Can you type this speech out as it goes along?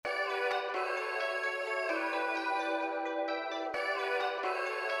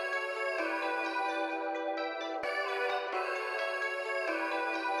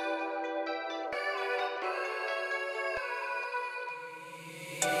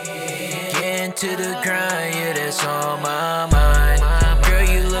to the grind, yeah, that's on my mind. Girl,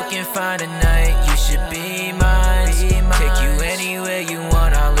 you looking fine tonight, you should be mine. Take you anywhere you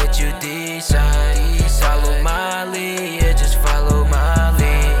want, I'll let you decide. Follow my lead, yeah, just follow my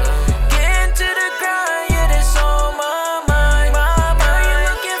lead. Get into the grind, yeah, that's on my mind. Girl, you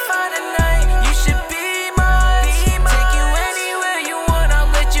looking fine tonight, you should be mine. Take you anywhere you want,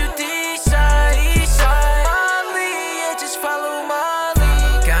 I'll let you decide. Follow my lead, yeah, just follow my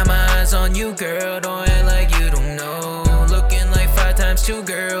lead. Got my eyes on you, girl, don't act like you don't know. Looking like 5x2,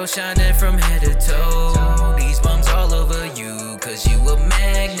 girl, shining from head to toe. These bums all over you, cause you a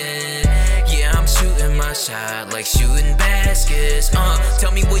magnet. Yeah, I'm shooting my shot like shooting baskets.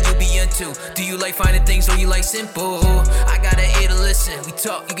 Tell me what you be into. Do you like finding things or you like simple? I got an ear to listen. We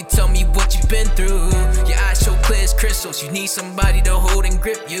talk, you can tell me what you've been through. Your eyes show clear as crystals. You need somebody to hold and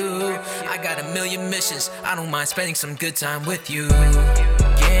grip you. I got a million missions. I don't mind spending some good time with you.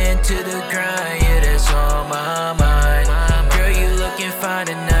 Get into the grind, yeah, that's on my mind. Girl, you looking fine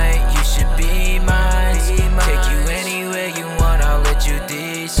tonight, you should be mine. Take you anywhere you want, I'll let you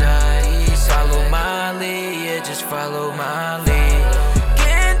decide. Follow my lead, yeah, just follow my lead.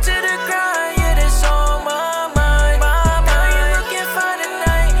 Get into the grind, yeah, that's on my mind. Girl, you looking fine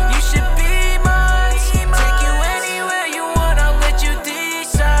tonight, you should be mine. Take you anywhere you want, I'll let you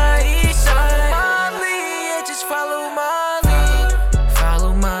decide. Follow my lead, yeah, just follow my lead.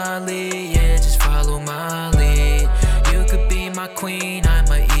 Follow my lead, yeah, just follow my lead. You could be my queen, I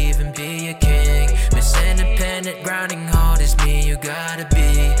might even be a king. Miss Independent, grinding hard is me, you gotta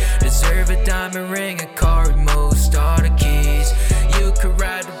be. Deserve a diamond ring, a car remote, starter keys. You could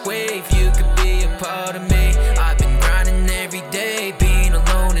ride the wave, you could be a part of me. I've been grinding every day, being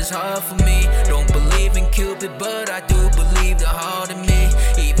alone is hard for me. Don't believe in Cupid, but I do believe the heart in me.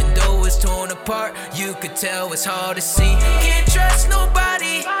 Even though it's torn apart, you could tell it's hard to see. Can't trust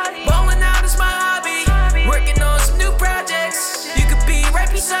nobody, balling out is my hobby. Working on some new projects, you could be right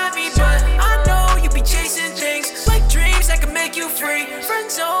beside me, but I know you be chasing things like dreams that can make you free. Friend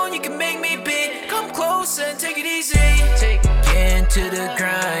zone, you can make me big. Come closer and take it easy. Get into the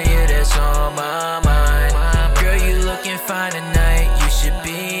grind, yeah, that's on my mind. Girl, you looking fine tonight, you should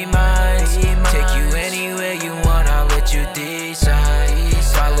be mine. Take you anywhere you want, I'll let you decide.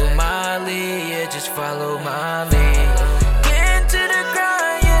 Follow my lead, yeah, just follow my lead. Get into the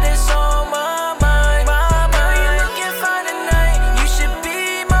grind, yeah, that's on my mind. Girl, you looking fine tonight, you should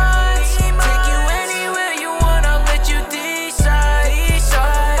be mine. Take you anywhere you want, I'll let you decide.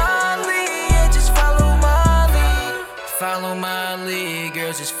 Follow my lead, yeah, just follow my lead. Follow my lead,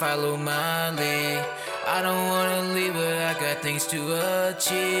 girls, just follow my lead. I don't wanna leave, but I got things to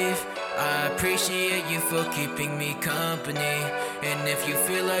achieve. I appreciate you for keeping me company. And if you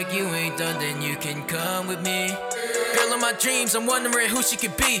feel like you ain't done, then you can come with me. Girl of my dreams, I'm wondering who she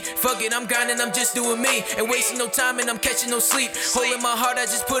could be. Fuck it, I'm grinding, I'm just doing me. Ain't wasting no time and I'm catching no sleep. Holding my heart, I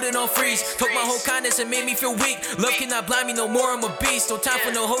just put it on freeze. Took my whole kindness and made me feel weak. Love cannot blind me no more, I'm a beast. No time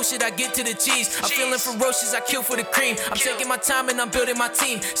for no whole shit, I get to the cheese. I'm feeling ferocious, I kill for the cream. I'm taking my time and I'm building my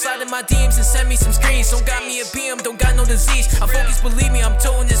team. Sliding my DMs and send me some screens. Don't got me a BM, don't got no disease. I'm focused, believe me, I'm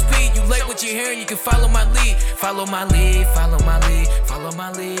toting this beat. You like what you're hearing, you can follow my lead. Follow my lead, follow my lead, follow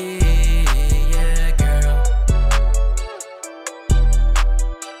my lead.